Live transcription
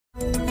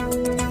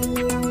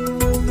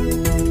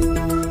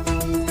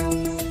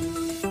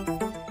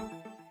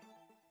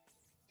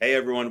Hey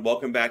everyone,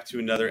 welcome back to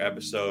another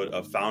episode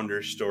of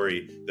Founder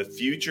Story. The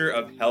future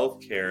of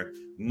healthcare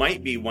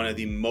might be one of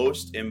the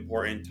most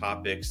important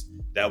topics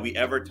that we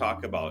ever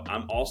talk about.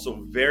 I'm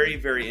also very,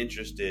 very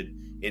interested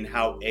in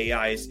how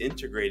AI is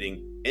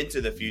integrating into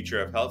the future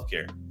of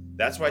healthcare.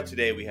 That's why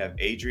today we have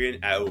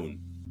Adrian Aoun,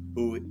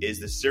 who is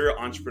the serial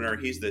entrepreneur.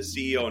 He's the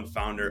CEO and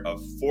founder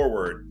of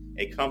Forward,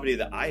 a company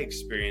that I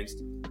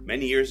experienced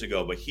many years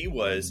ago, but he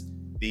was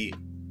the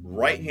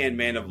right-hand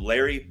man of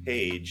Larry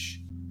Page,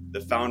 the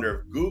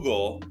founder of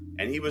Google,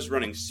 and he was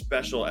running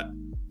special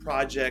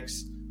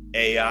projects,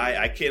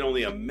 AI. I can't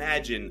only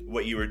imagine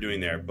what you were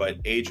doing there. But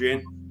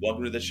Adrian,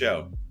 welcome to the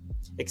show.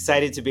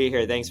 Excited to be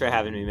here. Thanks for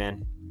having me,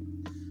 man.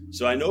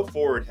 So I know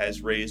Forward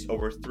has raised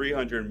over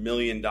 $300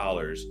 million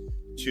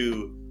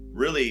to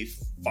really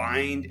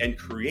find and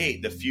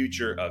create the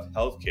future of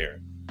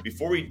healthcare.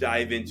 Before we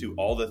dive into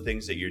all the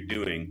things that you're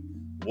doing,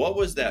 what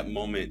was that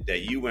moment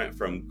that you went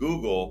from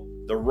Google,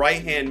 the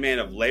right-hand man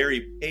of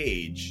Larry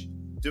Page,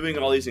 doing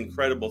all these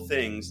incredible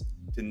things,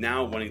 to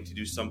now wanting to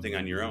do something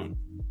on your own?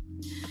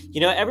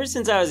 Ever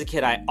since I was a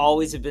kid, I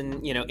always have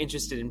been,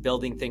 interested in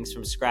building things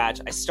from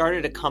scratch. I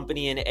started a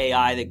company in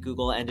AI that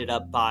Google ended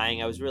up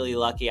buying. I was really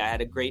lucky. I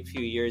had a great few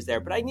years there,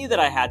 but I knew that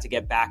I had to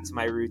get back to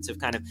my roots of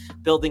kind of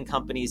building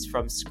companies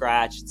from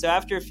scratch. So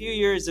after a few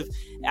years of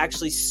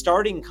actually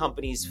starting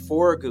companies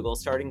for Google,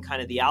 starting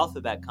kind of the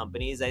alphabet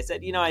companies, I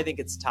said, I think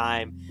it's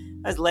time.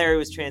 As Larry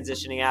was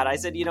transitioning out, I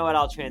said,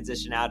 I'll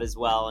transition out as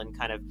well and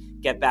kind of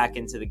get back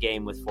into the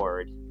game with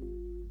Forward.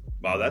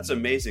 Wow, that's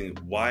amazing.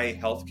 Why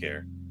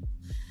healthcare?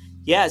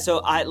 Yeah, so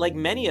I, like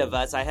many of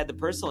us, I had the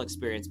personal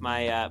experience.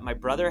 My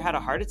brother had a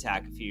heart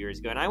attack a few years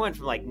ago, and I went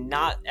from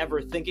not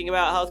ever thinking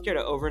about healthcare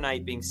to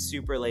overnight being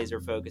super laser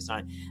focused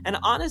on. And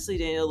honestly,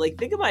 Daniel,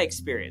 think of my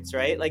experience,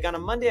 right? On a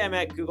Monday, I'm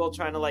at Google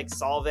trying to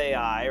solve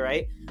AI,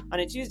 right?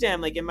 On a Tuesday,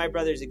 I'm in my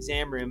brother's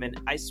exam room,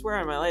 and I swear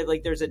on my life,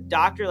 there's a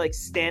doctor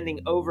standing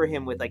over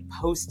him with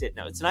Post-it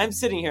notes, and I'm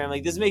sitting here,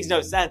 I'm this makes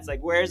no sense.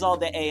 Where's all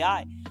the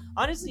AI?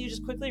 Honestly, you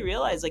just quickly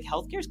realize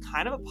healthcare is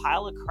kind of a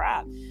pile of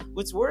crap.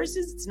 What's worse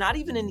is it's not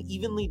even an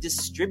evenly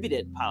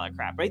distributed pile of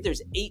crap, right?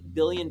 There's 8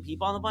 billion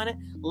people on the planet.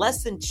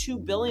 Less than 2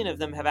 billion of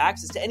them have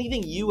access to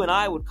anything you and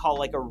I would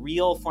call a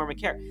real form of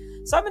care.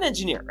 So I'm an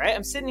engineer, right?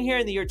 I'm sitting here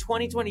in the year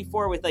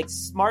 2024 with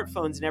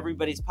smartphones in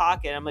everybody's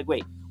pocket. I'm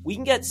wait, we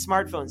can get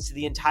smartphones to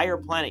the entire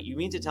planet. You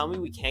mean to tell me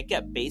we can't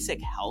get basic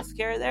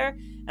healthcare there?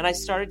 And I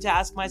started to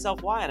ask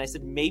myself why. And I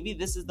said, maybe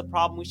this is the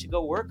problem we should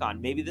go work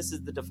on. Maybe this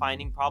is the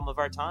defining problem of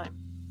our time.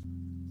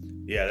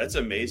 Yeah, that's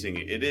amazing.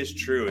 It is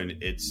true. And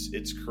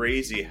it's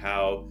crazy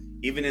how,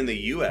 even in the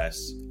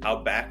US,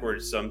 how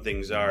backwards some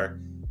things are.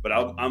 But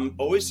I'm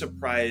always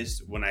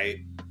surprised when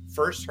I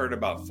first heard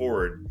about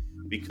Forward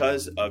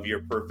because of your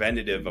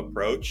preventative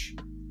approach.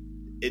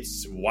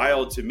 It's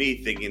wild to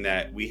me thinking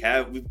that we've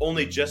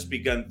only just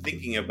begun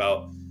thinking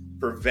about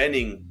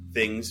preventing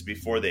things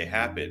before they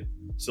happen.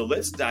 So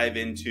let's dive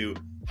into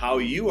how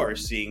you are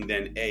seeing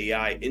then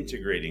AI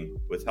integrating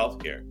with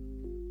healthcare.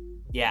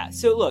 Yeah.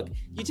 So look,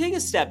 you take a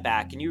step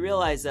back and you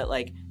realize that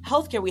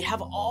healthcare, we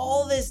have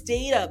all this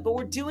data, but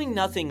we're doing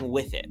nothing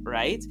with it,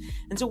 right?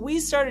 And so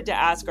we started to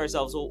ask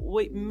ourselves, well,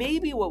 wait,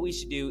 maybe what we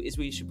should do is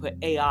we should put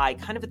AI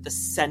kind of at the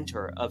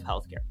center of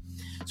healthcare.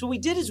 So what we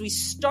did is we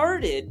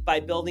started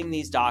by building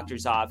these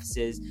doctors'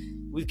 offices.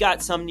 We've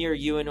got some near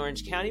you in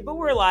Orange County, but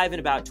we're alive in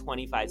about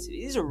 25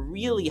 cities. These are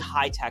really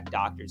high-tech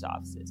doctors'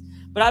 offices.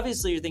 But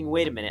obviously you're thinking,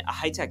 wait a minute, a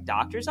high-tech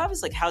doctor's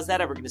office? How's that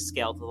ever going to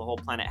scale to the whole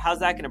planet? How's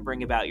that going to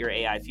bring about your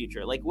AI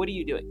future? What are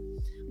you doing?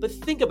 But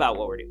think about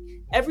what we're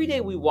doing. Every day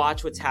we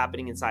watch what's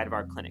happening inside of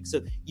our clinic. So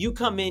you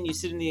come in, you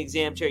sit in the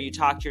exam chair, you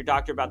talk to your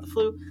doctor about the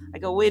flu. I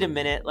go, wait a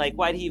minute,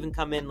 why'd he even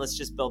come in? Let's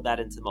just build that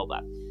into the mobile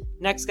app.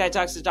 Next guy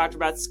talks to the doctor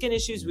about skin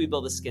issues, we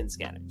build a skin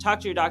scanner. Talk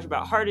to your doctor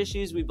about heart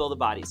issues, we build a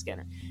body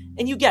scanner.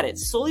 And you get it.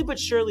 Slowly but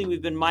surely,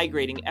 we've been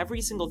migrating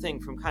every single thing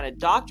from kind of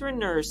doctor and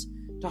nurse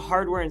to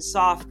hardware and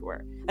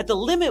software. At the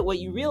limit, what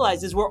you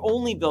realize is we're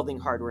only building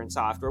hardware and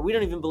software. We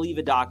don't even believe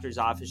a doctor's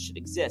office should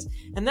exist.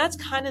 And that's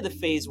kind of the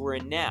phase we're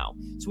in now.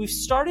 So we've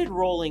started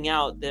rolling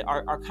out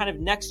our kind of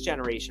next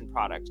generation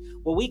product,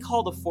 what we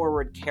call the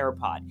Forward Care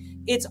Pod.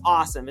 It's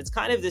awesome. It's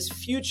kind of this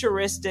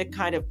futuristic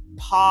kind of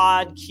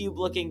pod cube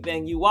looking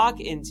thing. You walk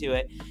into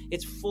it.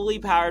 It's fully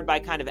powered by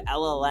kind of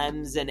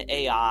LLMs and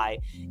AI.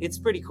 It's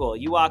pretty cool.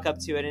 You walk up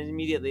to it and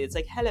immediately it's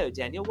hello,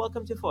 Daniel,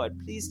 welcome to Forward.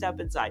 Please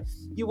step inside.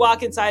 You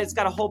walk inside. It's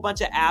got a whole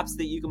bunch of apps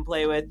that you can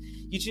play with.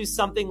 You choose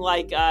something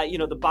like,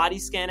 the body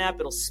scan app.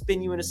 It'll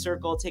spin you in a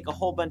circle, take a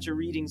whole bunch of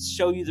readings,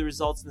 show you the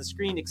results on the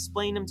screen,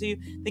 explain them to you,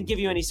 then give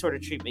you any sort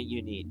of treatment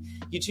you need.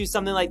 You choose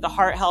something like the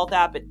heart health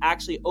app. It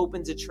actually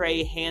opens a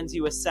tray, hands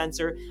you a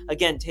sensor,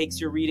 again,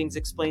 takes your readings,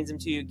 explains them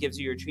to you, gives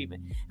you your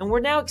treatment. And we're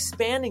now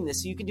expanding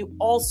this so you can do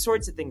all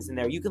sorts of things in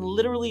there. You can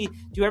literally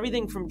do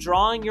everything from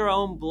drawing your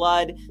own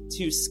blood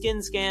to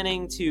skin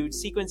scanning to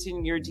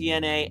sequencing your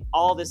DNA,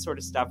 all this sort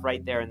of stuff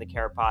right there in the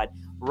CarePod,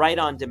 right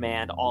on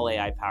demand, all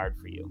AI powered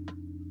for you.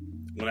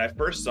 When I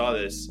first saw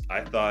this,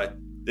 I thought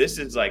this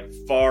is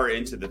far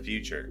into the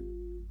future,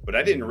 but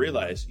I didn't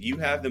realize you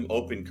have them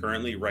open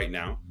currently right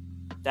now.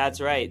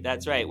 That's right.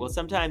 That's right. Well,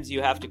 sometimes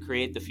you have to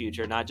create the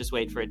future, not just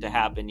wait for it to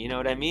happen. You know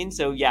what I mean?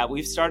 So yeah,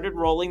 we've started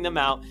rolling them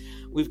out.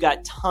 We've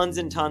got tons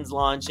and tons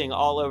launching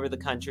all over the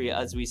country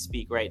as we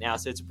speak right now.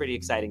 So it's a pretty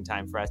exciting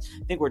time for us.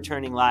 I think we're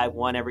turning live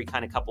one every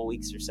kind of couple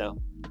weeks or so.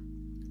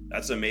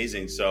 That's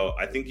amazing. So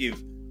I think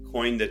you've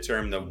coined the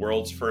term the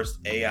world's first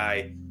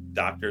AI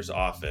doctor's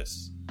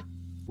office.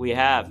 We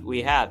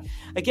have.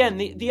 Again,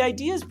 the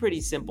idea is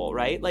pretty simple,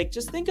 right? Like,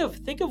 just think of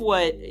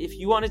what if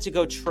you wanted to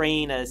go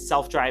train a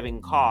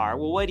self-driving car.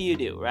 Well, what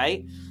do,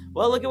 right?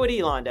 Well, look at what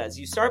Elon does.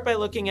 You start by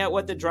looking at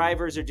what the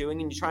drivers are doing,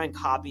 and you try and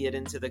copy it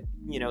into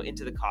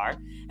the car,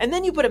 and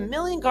then you put 1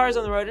 million cars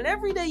on the road, and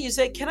every day you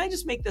say, "Can I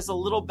just make this a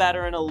little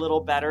better and a little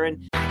better?"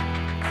 And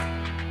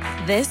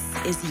this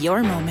is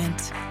your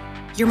moment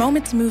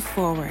to move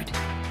forward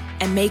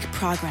and make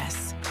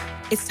progress.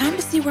 It's time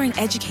to see where an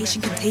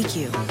education can take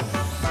you.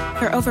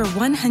 For over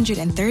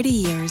 130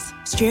 years,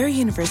 Strayer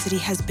University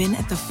has been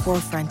at the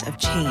forefront of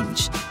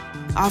change,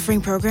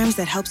 offering programs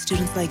that help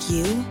students like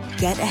you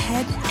get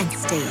ahead and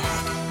stay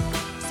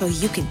ahead, so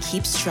you can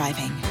keep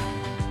striving.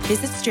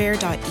 Visit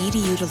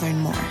strayer.edu to learn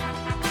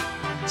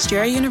more.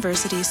 Strayer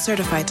University,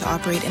 certified to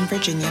operate in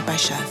Virginia by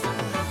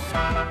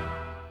CHEV.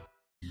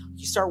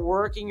 You start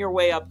working your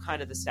way up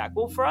kind of the stack.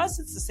 Well, for us,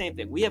 it's the same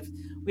thing. We have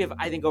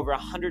I think over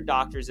 100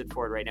 doctors at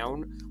Ford right now,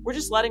 and we're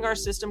just letting our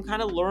system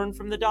kind of learn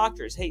from the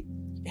doctors. Hey,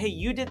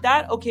 you did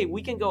that? Okay,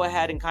 we can go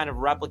ahead and kind of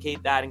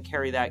replicate that and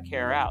carry that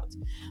care out.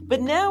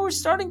 But now we're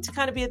starting to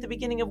kind of be at the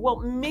beginning of, well,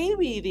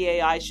 maybe the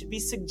AI should be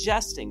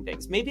suggesting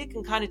things. Maybe it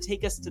can kind of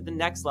take us to the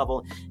next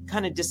level,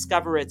 kind of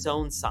discover its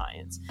own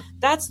science.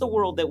 That's the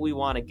world that we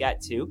want to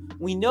get to.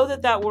 We know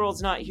that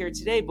world's not here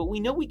today, but we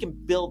know we can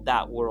build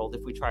that world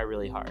if we try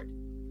really hard.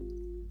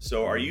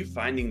 So are you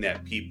finding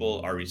that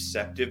people are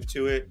receptive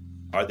to it?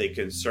 Are they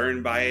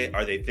concerned by it?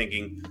 Are they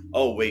thinking,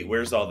 oh, wait,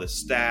 where's all the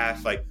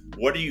staff? Like,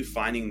 what are you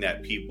finding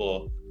that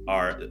people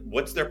are,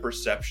 what's their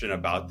perception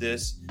about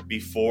this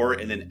before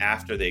and then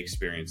after they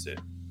experience it?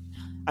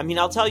 I mean,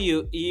 I'll tell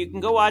you, you can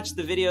go watch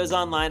the videos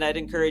online. I'd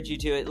encourage you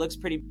to. It looks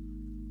pretty,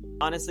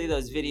 honestly,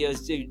 those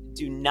videos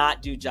do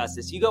not do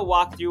justice. You go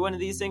walk through one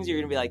of these things, you're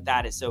going to be like,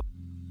 that is so.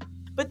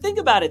 But think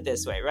about it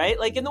this way, right?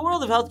 Like in the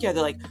world of healthcare,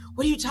 they're like,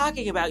 what are you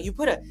talking about? You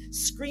put a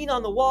screen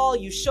on the wall,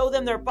 you show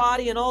them their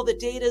body and all the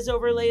data is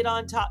overlaid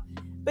on top.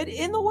 But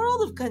in the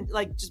world of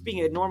like just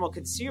being a normal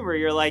consumer,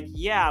 you're like,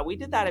 yeah, we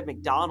did that at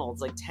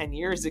McDonald's like 10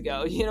 years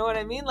ago. You know what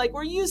I mean? Like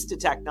we're used to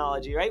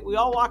technology, right? We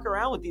all walk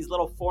around with these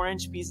little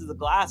 4-inch pieces of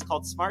glass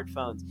called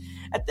smartphones.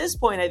 At this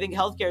point, I think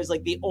healthcare is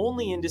like the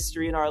only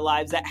industry in our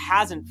lives that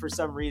hasn't for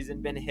some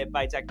reason been hit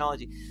by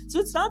technology. So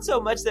it's not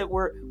so much that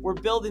we're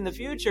building the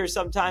future.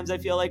 Sometimes I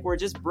feel like we're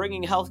just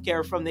bringing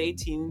healthcare from the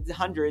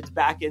 1800s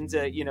back into,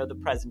 the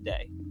present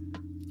day.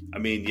 I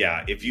mean,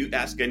 yeah, if you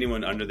ask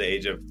anyone under the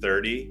age of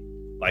 30,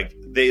 like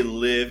they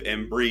live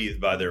and breathe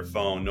by their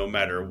phone no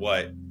matter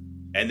what.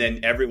 And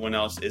then everyone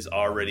else is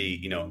already,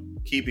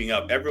 keeping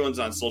up. Everyone's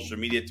on social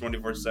media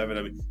 24/7.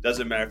 I mean,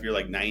 doesn't matter if you're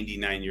like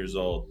 99 years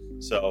old.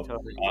 So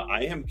totally.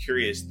 I am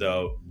curious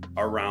though,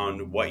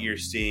 around what you're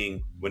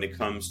seeing when it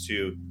comes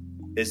to,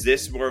 is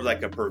this more of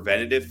like a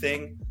preventative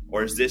thing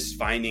or is this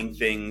finding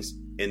things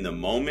in the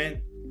moment?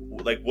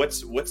 Like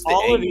what's the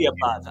all of the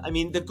above? I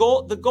mean, the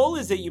goal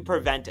is that you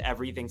prevent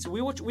everything. So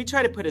we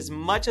try to put as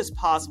much as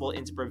possible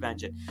into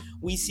prevention.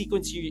 We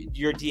sequence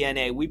your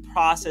DNA, we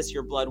process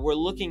your blood. We're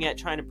looking at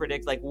trying to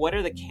predict like what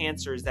are the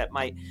cancers that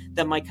might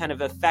kind of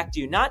affect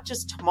you, not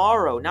just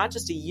tomorrow, not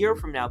just a year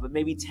from now, but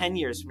maybe 10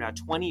 years from now,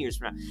 20 years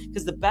from now.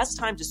 Because the best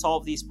time to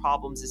solve these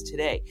problems is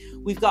today.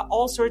 We've got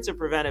all sorts of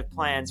preventive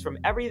plans from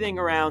everything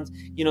around,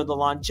 the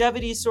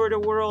longevity sort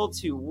of world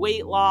to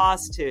weight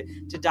loss to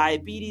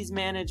diabetes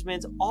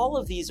management. All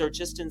of these are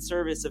just in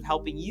service of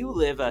helping you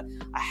live a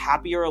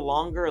happier,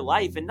 longer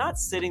life and not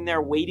sitting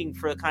there waiting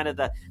for kind of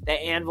the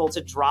anvil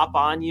to drop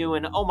on you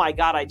and, oh my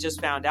God, I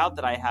just found out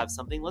that I have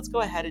something. Let's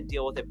go ahead and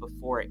deal with it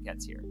before it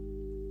gets here.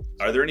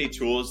 Are there any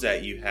tools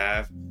that you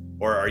have,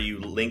 or are you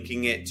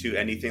linking it to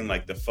anything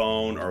like the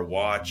phone or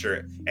watch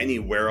or any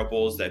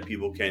wearables that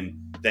people can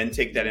then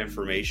take that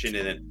information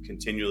and then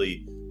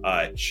continually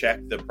check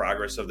the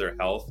progress of their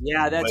health?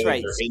 Yeah, that's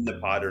right. They're in the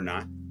pod or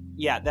not?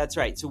 Yeah, that's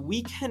right. So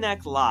we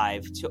connect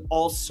live to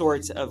all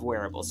sorts of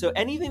wearables. So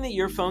anything that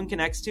your phone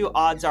connects to,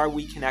 odds are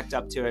we connect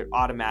up to it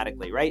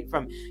automatically, right?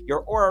 From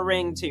your Oura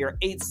Ring to your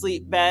 8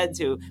 sleep bed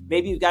to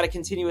maybe you've got a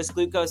continuous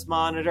glucose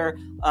monitor,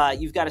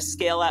 you've got a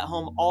scale at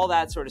home, all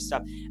that sort of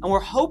stuff. And we're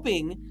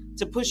hoping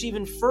to push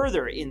even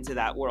further into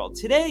that world.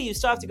 Today, you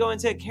still have to go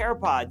into a care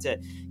pod to,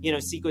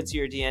 sequence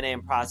your DNA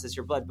and process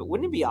your blood. But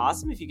wouldn't it be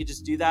awesome if you could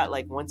just do that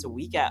like once a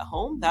week at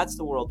home? That's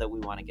the world that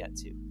we want to get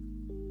to.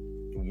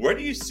 What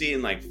do you see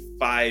in like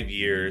 5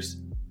 years,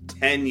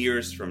 10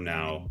 years from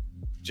now,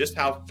 just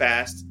how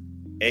fast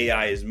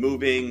AI is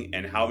moving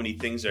and how many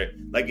things are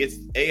like,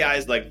 AI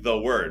is like the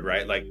word,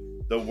 right? Like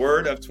the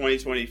word of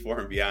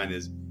 2024 and beyond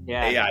is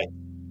AI.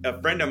 A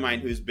friend of mine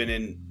who's been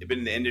in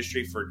the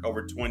industry for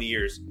over 20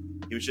 years,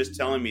 he was just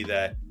telling me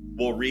that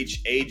we'll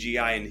reach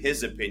AGI in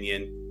his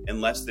opinion in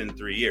less than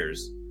 3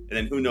 years. And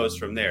then who knows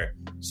from there.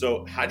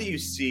 So how do you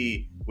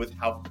see, with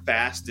how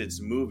fast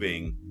it's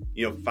moving,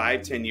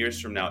 5-10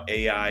 years from now,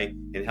 AI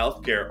in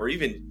healthcare, or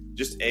even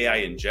just AI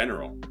in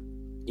general?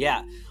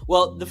 Yeah.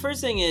 Well, the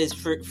first thing is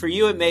for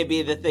you, it may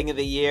be the thing of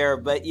the year,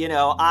 but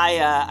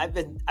I've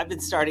been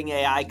starting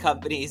AI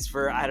companies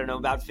for, I don't know,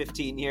 about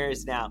 15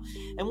 years now.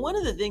 And one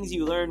of the things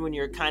you learn when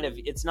you're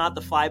it's not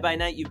the fly by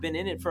night, you've been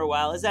in it for a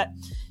while, is that,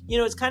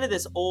 it's kind of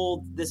this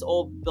old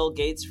Bill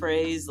Gates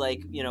phrase,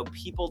 like,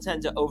 people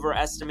tend to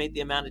overestimate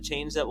the amount of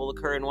change that will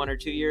occur in 1 or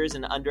 2 years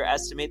and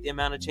underestimate the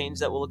amount of change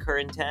that will occur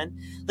in 10.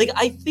 Like,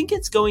 I think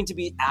it's going to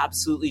be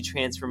absolutely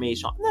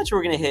transformational. I'm not sure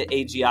we're going to hit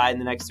AGI in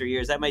the next 3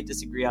 years. I might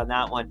disagree on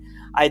that one.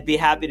 I'd be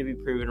happy to be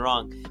proven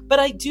wrong. But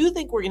I do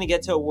think we're going to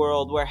get to a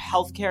world where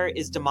healthcare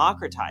is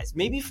democratized,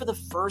 maybe for the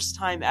first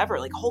time ever.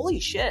 Like, holy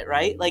shit,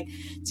 right? Like,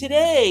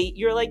 today,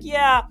 you're like,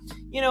 yeah,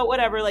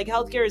 whatever. Like,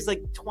 healthcare is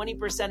like 20%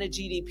 of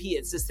GDP.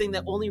 It's this thing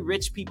that only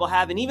rich people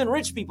have, and even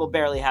rich people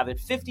barely have it.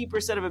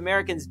 50% of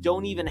Americans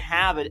don't even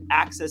have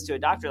access to a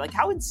doctor. Like,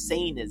 how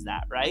insane is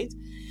that, right?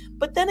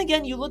 But then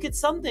again, you look at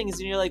some things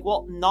and you're like,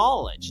 well,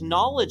 knowledge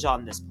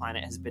on this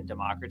planet has been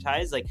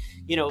democratized. Like,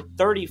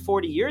 30,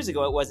 40 years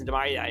ago, it wasn't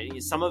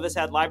democratized. Some of us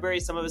had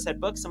libraries, some of us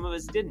had books, some of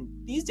us didn't.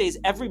 These days,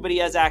 everybody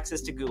has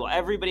access to Google.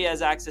 Everybody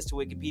has access to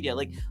Wikipedia.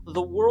 Like,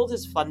 the world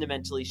has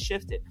fundamentally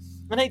shifted.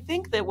 And I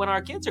think that when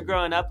our kids are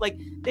growing up, like,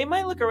 they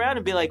might look around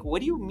and be like, what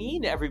do you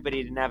mean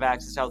everybody didn't have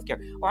access to healthcare?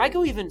 Or I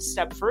go even a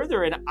step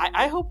further, and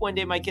I hope one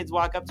day my kids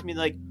walk up to me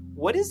like,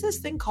 what is this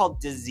thing called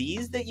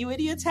disease that you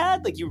idiots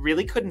had? Like, you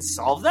really couldn't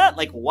solve that?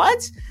 Like,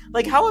 what?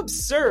 Like, how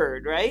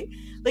absurd, right?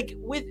 Like,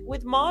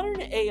 with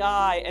modern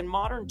AI and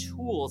modern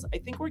tools, I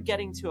think we're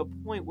getting to a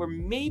point where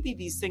maybe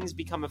these things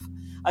become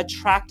a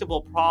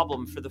tractable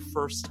problem for the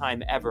first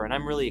time ever. And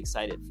I'm really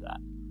excited for that.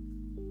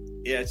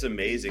 Yeah, it's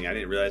amazing. I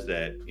didn't realize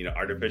that,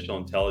 artificial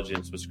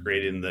intelligence was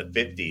created in the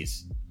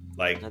 50s.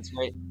 Like, that's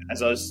right.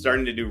 As I was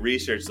starting to do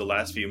research the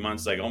last few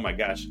months, like, oh my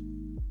gosh,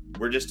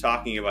 we're just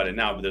talking about it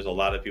now, but there's a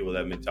lot of people that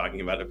have been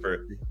talking about it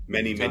for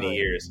many, many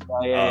years.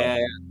 Yeah.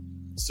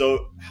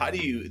 So how do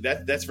you,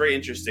 that's very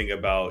interesting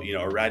about,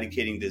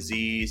 eradicating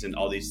disease and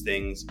all these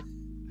things.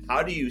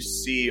 How do you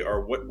see,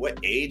 or what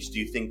age do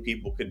you think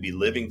people could be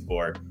living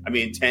for? I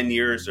mean, 10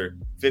 years or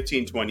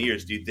 15, 20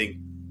 years, do you think,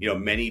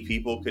 many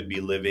people could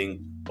be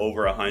living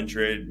over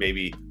 100,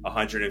 maybe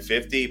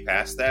 150,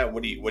 past that?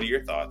 What are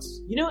your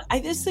thoughts? I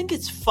just think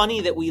it's funny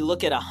that we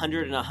look at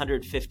 100 and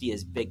 150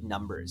 as big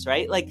numbers,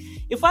 right? Like,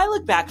 if I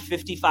look back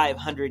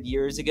 5,500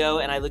 years ago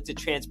and I looked at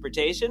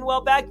transportation,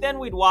 well, back then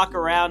we'd walk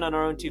around on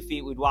our own 2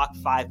 feet. We'd walk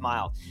 5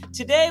 miles.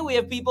 Today we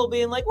have people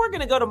being like, we're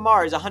going to go to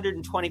Mars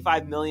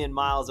 125 million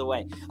miles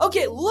away.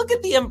 Okay, look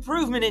at the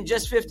improvement in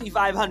just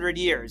 5,500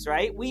 years,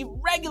 right? We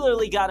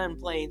regularly got on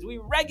planes. We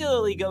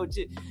regularly go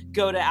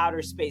to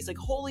outer space. Like,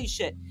 holy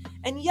shit.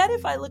 And yet,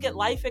 if I look at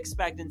life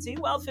expectancy,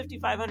 well,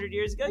 5,500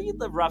 years ago,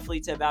 you'd live roughly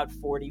to about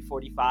 40,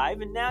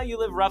 45, and now you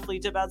live roughly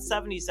to about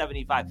 70,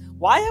 75.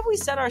 Why have we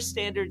set our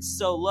standards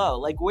so low?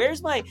 Like,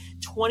 where's my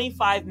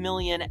 25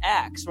 million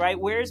X, right?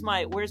 Where's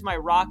my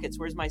rockets?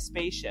 Where's my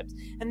spaceships?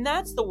 And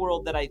that's the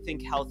world that I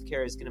think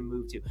healthcare is going to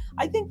move to.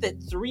 I think that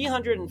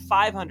 300 and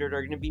 500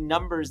 are going to be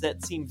numbers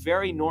that seem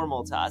very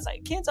normal to us. I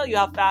can't tell you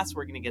how fast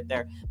we're going to get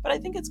there, but I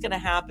think it's going to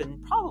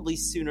happen probably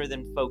sooner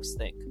than folks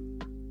think.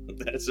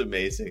 That's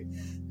amazing.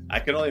 I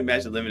can only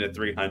imagine living at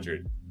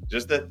 300.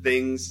 Just the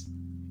things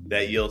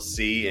that you'll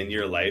see in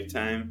your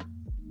lifetime,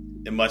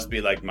 it must be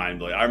like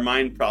mind-blowing. Our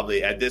mind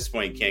probably at this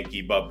point can't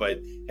keep up, but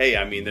hey,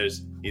 I mean,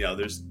 there's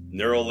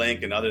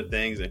Neuralink and other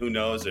things, and who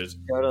knows, there's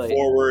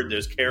Forward,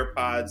 there's care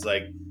pods.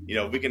 Like,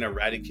 if we can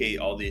eradicate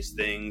all these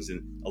things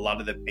and a lot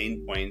of the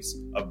pain points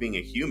of being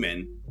a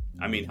human,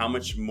 I mean, how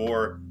much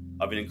more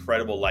of an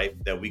incredible life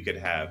that we could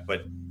have.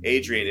 But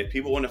Adrian, if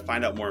people want to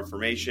find out more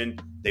information,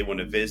 they want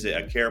to visit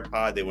a care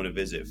pod, they want to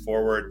visit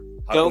Forward,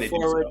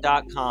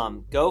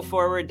 GoForward.com.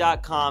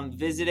 GoForward.com.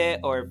 Visit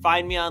it, or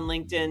find me on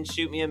LinkedIn.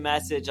 Shoot me a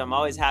message. I'm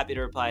always happy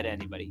to reply to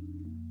anybody.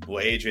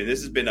 Well, Adrian, this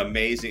has been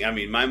amazing. I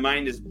mean, my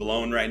mind is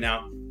blown right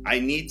now. I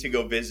need to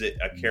go visit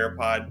a care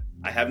pod.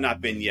 I have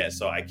not been yet,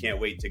 so I can't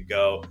wait to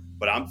go.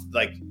 But I'm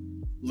like,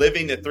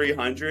 living to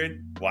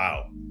 300.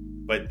 Wow.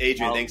 But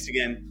Adrian, thanks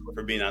again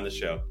for being on the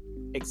show.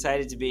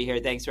 Excited to be here.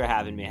 Thanks for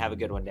having me. Have a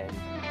good one, Dan.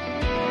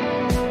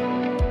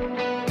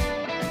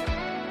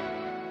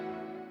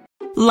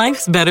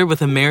 Life's better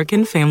with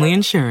American Family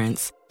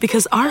Insurance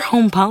because our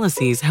home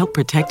policies help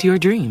protect your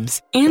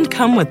dreams and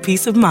come with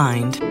peace of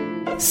mind.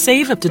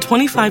 Save up to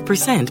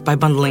 25% by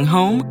bundling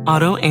home,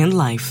 auto, and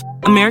life.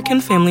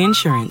 American Family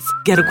Insurance.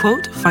 Get a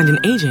quote, find an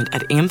agent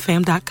at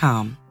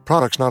amfam.com.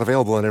 Products not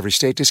available in every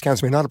state.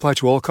 Discounts may not apply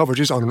to all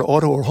coverages on an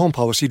auto or home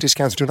policy.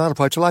 Discounts do not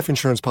apply to life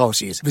insurance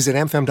policies. Visit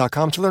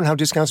amfam.com to learn how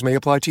discounts may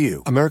apply to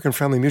you. American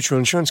Family Mutual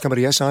Insurance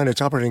Company, SI, and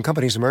its operating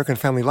companies, American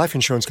Family Life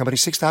Insurance Company,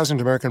 6000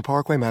 American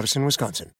Parkway, Madison, Wisconsin.